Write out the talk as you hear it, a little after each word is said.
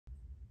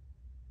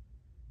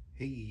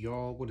Hey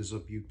y'all, what is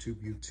up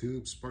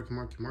YouTube? Sparky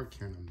Mark here,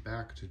 and I'm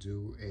back to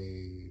do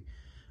a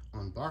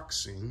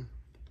unboxing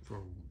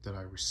that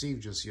I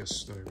received just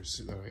yesterday,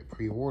 that I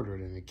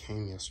pre-ordered, and it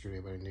came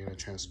yesterday, but I didn't get a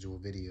chance to do a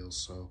video.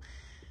 So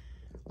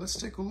let's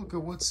take a look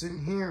at what's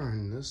in here,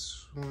 and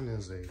this one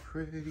is a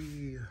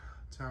pretty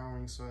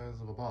towering size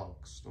of a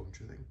box, don't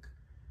you think?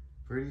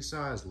 Pretty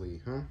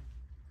sizely, huh?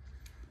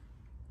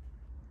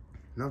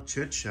 No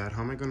chit chat.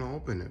 How am I gonna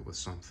open it with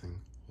something?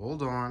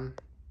 Hold on.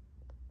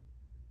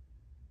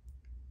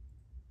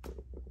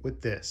 With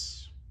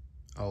this,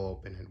 I'll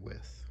open it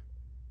with.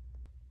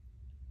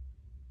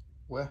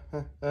 Well,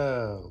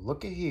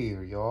 look at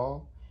here,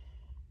 y'all.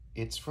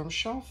 It's from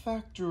Shelf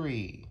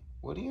Factory.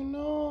 What do you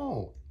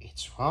know?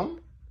 It's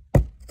from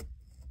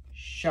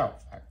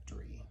Shout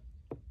Factory.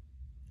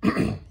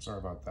 Sorry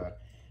about that.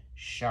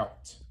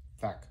 Shout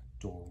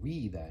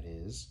Factory, that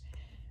is.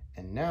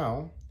 And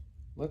now,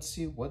 let's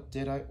see, what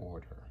did I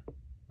order?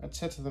 Let's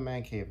head to the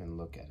man cave and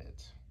look at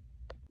it.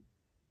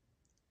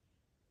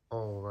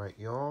 Alright,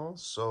 y'all,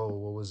 so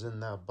what was in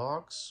that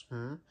box?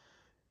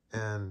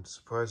 And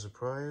surprise,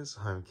 surprise,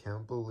 I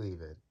can't believe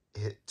it.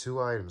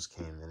 Two items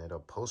came in it, a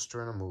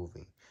poster and a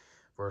movie.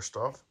 First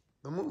off,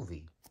 the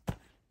movie.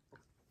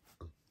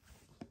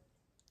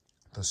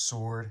 The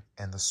Sword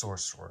and the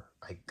Sorcerer.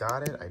 I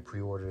got it, I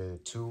pre-ordered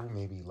it too,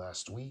 maybe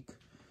last week,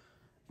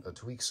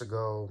 2 weeks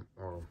ago,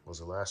 or was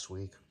it last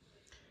week?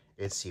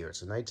 It's here.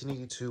 It's a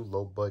 1982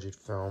 low-budget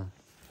film.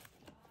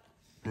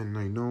 And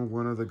I know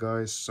one of the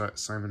guys,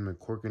 Simon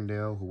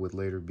McCorkindale, who would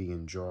later be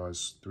in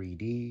Jaws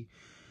 3D.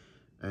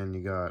 And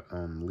you got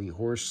Lee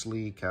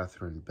Horsley,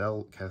 Kathleen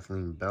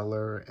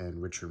Beller,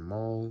 and Richard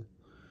Mole.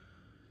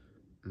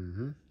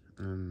 And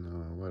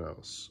what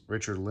else?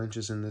 Richard Lynch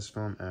is in this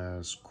film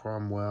as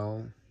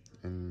Cromwell.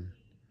 And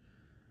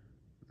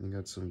you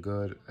got some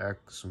good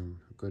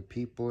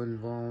people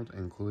involved,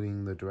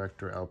 including the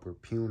director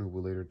Albert Pune, who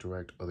will later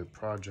direct other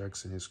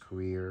projects in his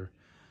career.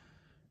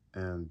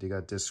 And you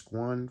got disc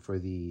 1 for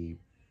the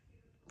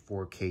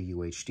 4K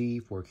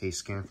UHD, 4K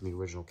scan from the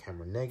original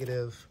camera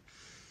negative,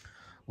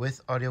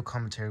 with audio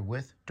commentary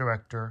with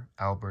director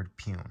Albert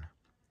Pune.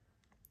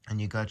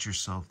 And you got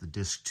yourself the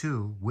disc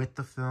 2 with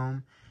the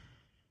film,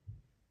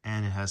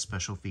 and it has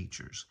special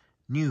features.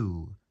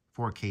 New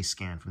 4K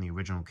scan from the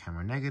original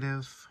camera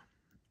negative,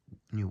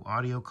 new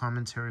audio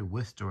commentary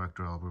with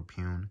director Albert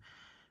Pune,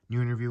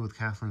 new interview with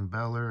Kathleen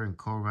Beller and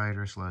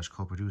co-writer /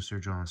 co-producer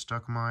John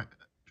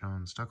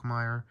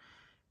Stuckmeyer,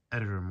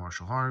 editor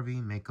Marshall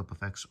Harvey, makeup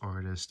effects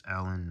artist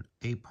Alan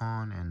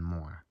Apon, and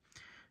more.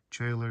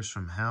 Trailers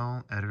from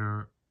Hell,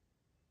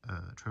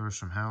 Trailers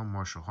from Hell,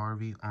 Marshall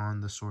Harvey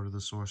on The Sword of the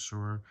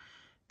Sorcerer,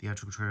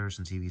 theatrical trailers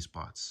and TV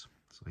spots.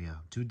 So yeah,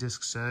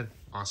 2-disc set,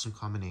 awesome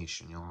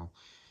combination, y'all.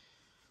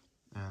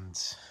 And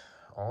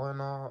all in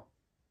all,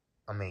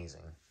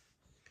 amazing.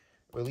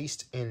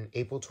 Released in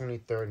April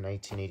 23rd,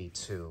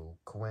 1982.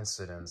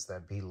 Coincidence,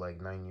 that be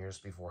like 9 years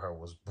before I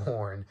was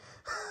born.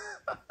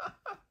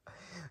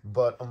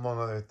 But among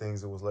other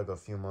things, it was like a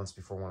few months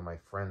before one of my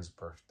friend's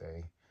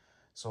birthday.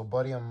 So a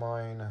buddy of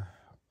mine,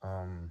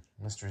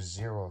 Mr.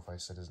 Zero, if I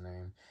said his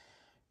name,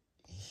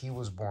 he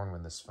was born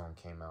when this film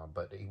came out,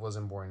 but he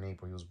wasn't born in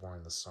April, he was born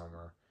in the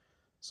summer.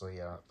 So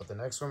yeah, but the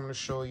next one I'm going to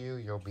show you,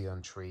 you'll be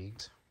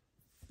intrigued.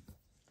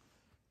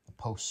 The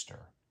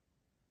poster.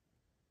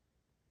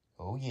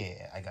 Oh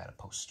yeah, I got a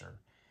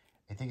poster.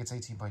 I think it's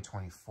 18 by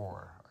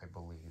 24, I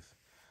believe.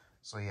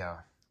 So yeah,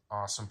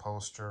 awesome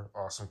poster,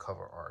 awesome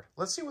cover art.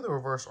 Let's see what the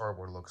reverse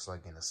artwork looks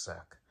like in a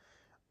sec.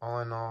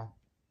 All in all,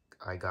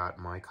 I got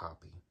my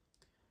copy.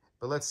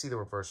 But let's see the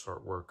reverse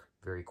artwork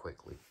very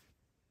quickly.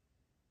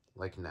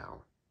 Like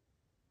now.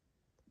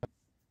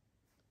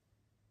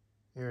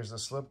 Here's the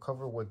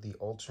slipcover with the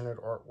alternate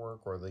artwork,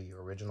 or the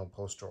original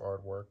poster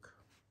artwork.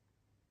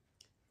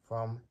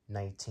 From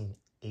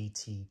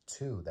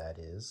 1982, that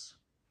is.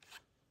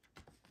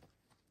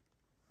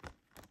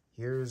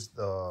 Here's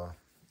the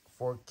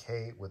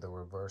 4K with a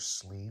reverse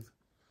sleeve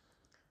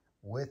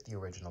with the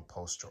original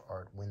poster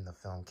art when the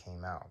film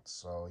came out.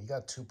 So you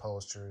got 2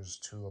 posters,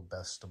 2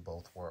 best of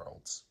both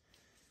worlds.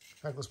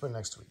 Heck, let's put it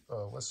next week.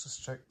 Let's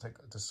just take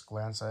a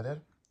glance at it.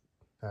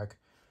 Heck,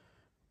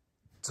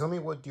 tell me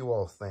what you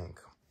all think.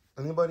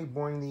 Anybody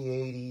born in the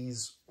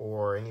 80s,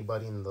 or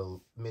anybody in the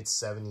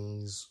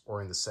mid-70s,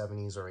 or in the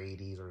 70s or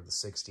 80s or the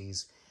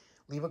 60s,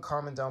 leave a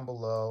comment down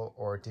below.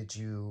 Or did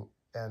you,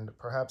 and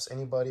perhaps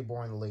anybody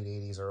born in the late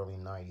 80s, early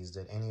 90s,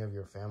 did any of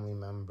your family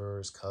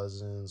members,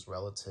 cousins,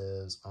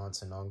 relatives,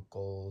 aunts and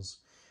uncles,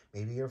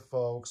 maybe your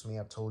folks may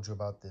have told you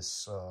about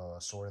this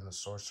Sword and the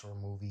Sorcerer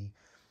movie?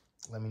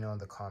 Let me know in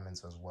the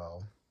comments as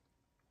well,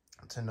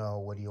 to know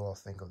what do you all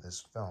think of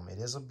this film. It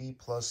is a B+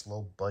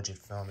 low budget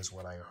film is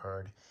what I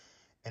heard,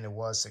 and it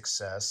was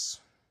success.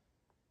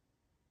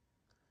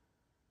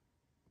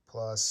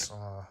 Plus,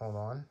 hold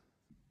on.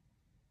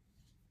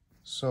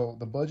 So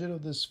the budget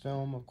of this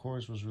film, of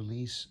course,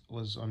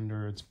 was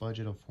under its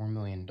budget of $4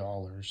 million.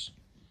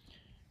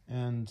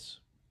 And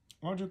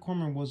Roger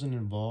Corman wasn't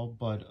involved,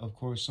 but of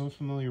course some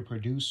familiar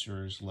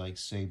producers like,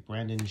 say,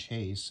 Brandon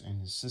Chase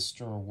and his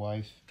sister or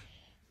wife,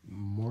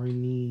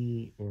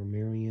 Marnie or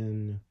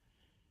Marion,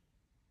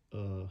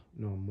 no,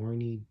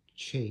 Marnie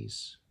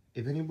Chase.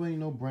 If anybody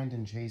know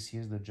Brendan Chase, he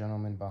is the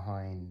gentleman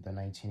behind the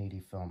 1980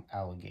 film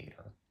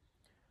Alligator.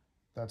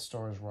 That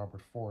stars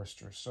Robert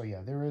Forster. So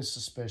yeah, there is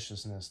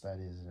suspiciousness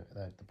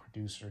that the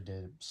producer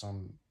did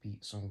some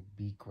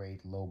B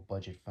grade low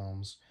budget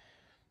films.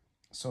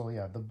 So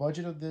yeah, the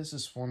budget of this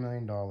is $4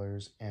 million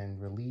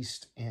and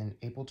released in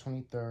April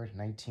 23rd,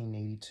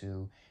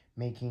 1982,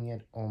 making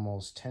it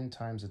almost 10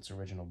 times its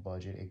original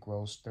budget. It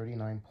grossed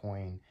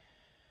 $39.1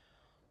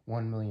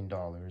 million.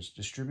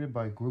 Distributed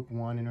by Group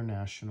 1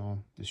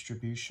 International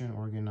Distribution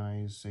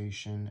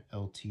Organization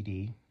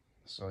Ltd.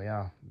 So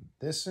yeah,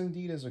 this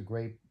indeed is a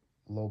great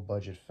low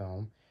budget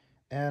film.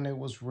 And it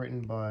was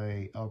written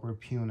by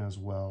Albert Pune as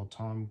well,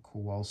 Tom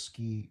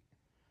Kowalski,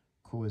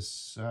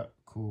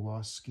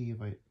 Kowalski,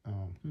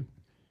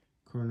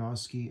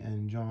 Koronowski,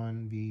 and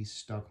John V.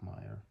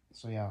 Stuckmeyer.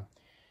 So yeah,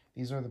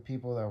 these are the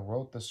people that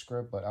wrote the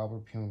script, but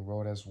Albert Pune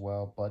wrote as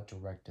well, but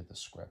directed the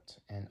script.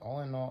 And all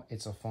in all,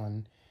 it's a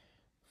fun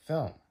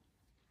film.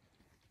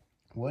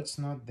 What's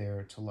not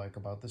there to like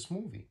about this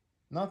movie?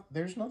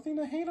 There's nothing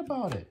to hate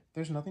about it.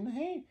 There's nothing to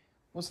hate.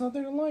 What's not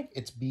there to like?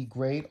 It's B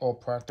grade, all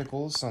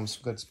practicals, some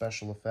good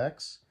special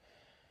effects.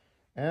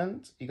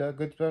 And you got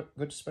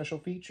good special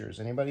features.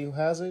 Anybody who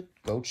has it,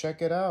 go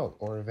check it out.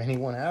 Or if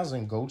anyone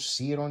hasn't, go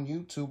see it on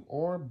YouTube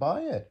or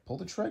buy it. Pull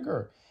the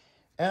trigger.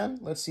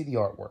 And let's see the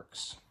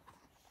artworks.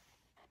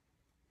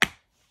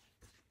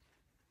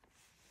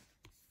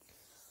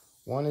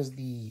 One is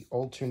the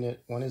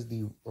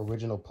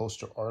original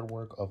poster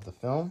artwork of the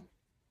film.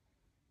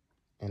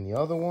 And the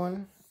other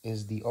one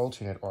is the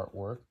alternate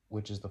artwork,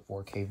 which is the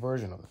 4K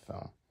version of the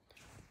film.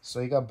 So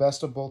you got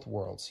best of both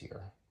worlds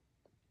here.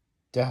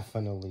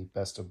 Definitely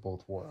best of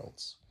both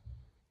worlds.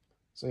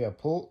 So yeah,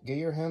 get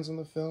your hands on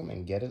the film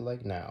and get it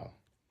like now.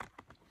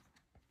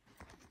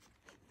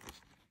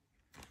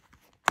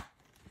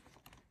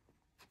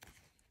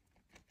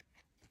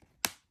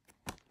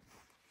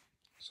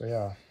 So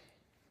yeah,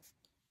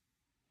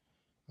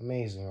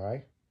 amazing,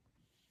 right?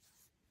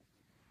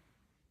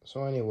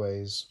 So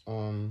anyways,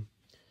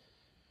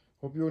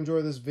 hope you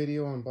enjoy this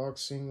video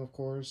unboxing, of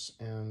course,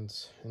 and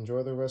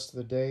enjoy the rest of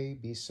the day.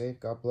 Be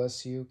safe. God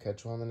bless you.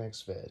 Catch you on the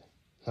next vid.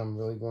 I'm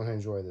really going to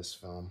enjoy this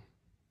film.